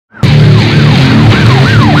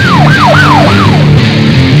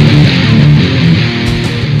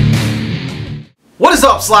is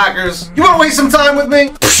up, slackers? You wanna waste some time with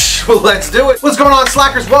me? Well, let's do it. What's going on,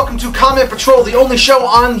 slackers? Welcome to Comment Patrol, the only show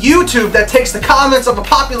on YouTube that takes the comments of a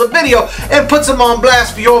popular video and puts them on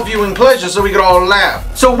blast for your viewing pleasure so we can all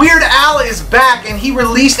laugh. So Weird Al is back and he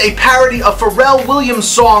released a parody of Pharrell Williams'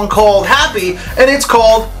 song called Happy, and it's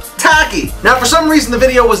called Tacky. Now, for some reason, the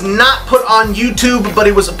video was not put on YouTube, but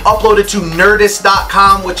it was uploaded to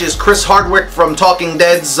Nerdist.com, which is Chris Hardwick from Talking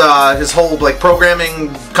Dead's, his whole,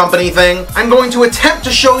 programming company thing. I'm going to attempt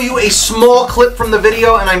to show you a small clip from the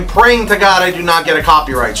video, and I'm praying to God I do not get a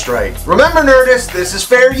copyright strike. Remember, Nerdist, this is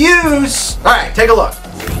fair use. All right, take a look.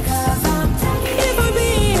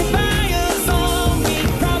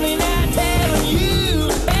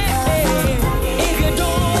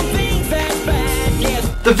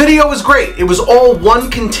 The video was great. It was all one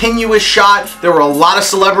continuous shot. There were a lot of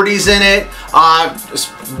celebrities in it.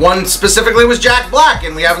 One specifically was Jack Black,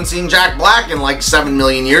 and we haven't seen Jack Black in like 7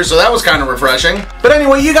 million years, so that was kind of refreshing. But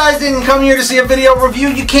anyway, you guys didn't come here to see a video review.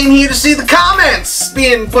 You came here to see the comments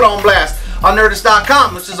being put on blast on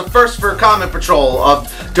Nerdist.com, which is a first for Comment Patrol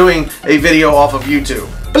of doing a video off of YouTube.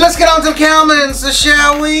 But let's get on to the comments,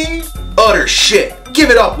 shall we? Utter shit. Give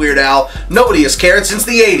it up, Weird Al. Nobody has cared since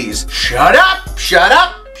the 80s. Shut up! Shut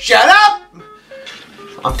up! Shut up!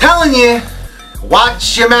 I'm telling you,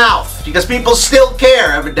 watch your mouth, because people still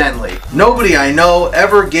care, evidently. Nobody I know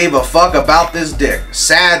ever gave a fuck about this dick.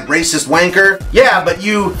 Sad, racist wanker. Yeah, but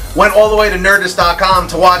you went all the way to Nerdist.com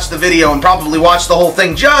to watch the video and probably watched the whole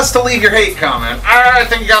thing just to leave your hate comment. I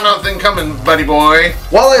think you got nothing coming, buddy boy.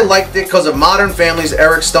 While I liked it because of Modern Family's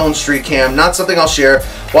Eric Stone street cam, not something I'll share,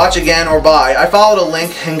 watch again, or buy. I followed a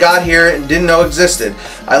link and got here and didn't know existed.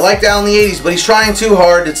 I liked Al in the 80s, but he's trying too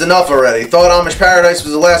hard. It's enough already. Thought Amish Paradise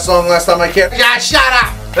was the last song last time I cared. Yeah, shut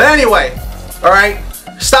up! But anyway, alright?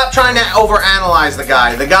 Stop trying to overanalyze the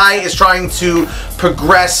guy. The guy is trying to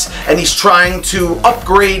progress and he's trying to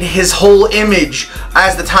upgrade his whole image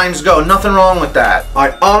as the times go. Nothing wrong with that.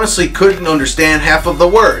 I honestly couldn't understand half of the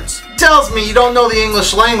words. Tells me you don't know the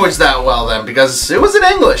English language that well then, because it was in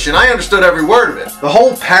English and I understood every word of it. The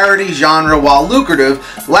whole parody genre, while lucrative,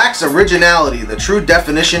 lacks originality, the true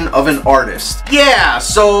definition of an artist. Yeah,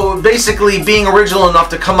 so basically being original enough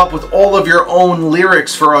to come up with all of your own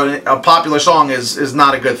lyrics for a popular song is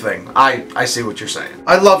not a good thing. I see what you're saying.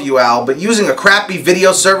 I love you, Al, but using a crappy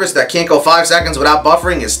video service that can't go 5 seconds without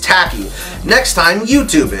buffering is tacky. Next time,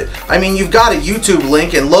 YouTube it. I mean, you've got a YouTube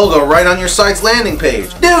link and logo right on your site's landing page.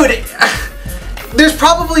 Dude, there's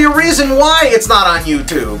probably a reason why it's not on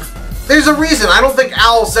YouTube. There's a reason. I don't think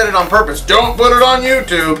Al said it on purpose. Don't put it on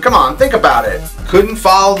YouTube. Come on, think about it. Couldn't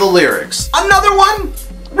follow the lyrics. Another one?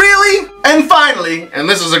 Really? And finally, and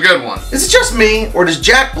this is a good one, is it just me, or does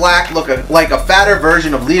Jack Black look like a fatter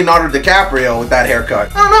version of Leonardo DiCaprio with that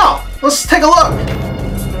haircut? I don't know. Let's take a look.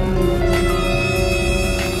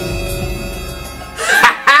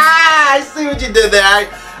 I see what you did there.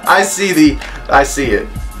 I see it.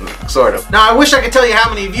 Sort of. Now, I wish I could tell you how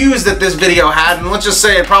many views that this video had, and let's just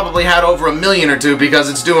say it probably had over 1 million or 2 because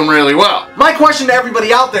it's doing really well. My question to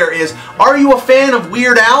everybody out there is, are you a fan of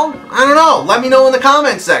Weird Al? I don't know. Let me know in the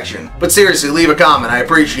comment section. But seriously, leave a comment. I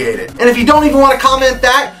appreciate it. And if you don't even want to comment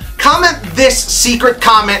that, comment this secret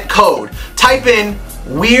comment code. Type in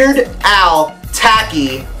Weird Al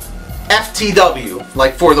Tacky FTW,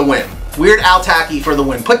 like for the win. Weird Al Tacky for the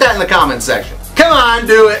win. Put that in the comment section. Come on,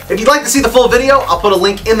 do it. If you'd like to see the full video, I'll put a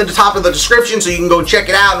link in the top of the description so you can go check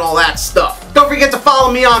it out and all that stuff. Don't forget to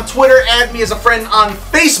follow me on Twitter, add me as a friend on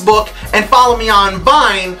Facebook, and follow me on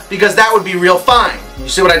Vine, because that would be real fine. You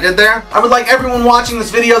see what I did there? I would like everyone watching this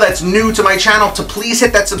video that's new to my channel to please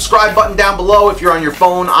hit that subscribe button down below if you're on your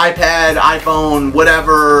phone, iPad, iPhone,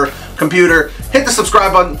 whatever, computer. Hit the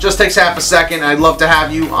subscribe button, just takes half a second. I'd love to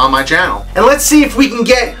have you on my channel. And let's see if we can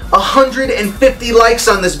get 150 likes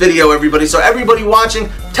on this video, everybody. So everybody watching,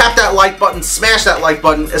 tap that like button, smash that like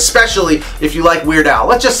button, especially if you like Weird Al.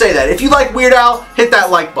 Let's just say that. If you like Weird Al, hit that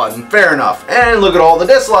like button. Fair enough. And look at all the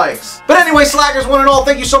dislikes. But anyway, slackers, one and all,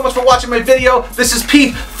 thank you so much for watching my video. This is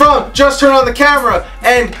Pete from Just Turn On The Camera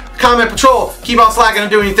and Comment Patrol. Keep on slacking and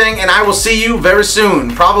doing your thing, and I will see you very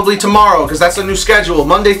soon. Probably tomorrow, because that's a new schedule.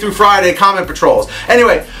 Monday through Friday, Comment Patrols.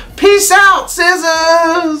 Anyway, peace out,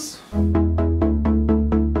 scissors!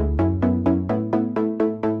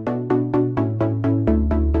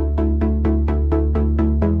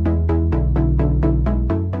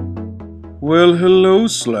 Well, hello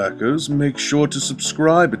slackers, make sure to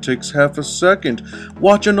subscribe, it takes half a second.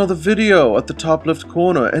 Watch another video at the top left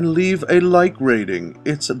corner and leave a like rating.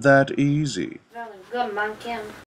 It's that easy. Good monkey.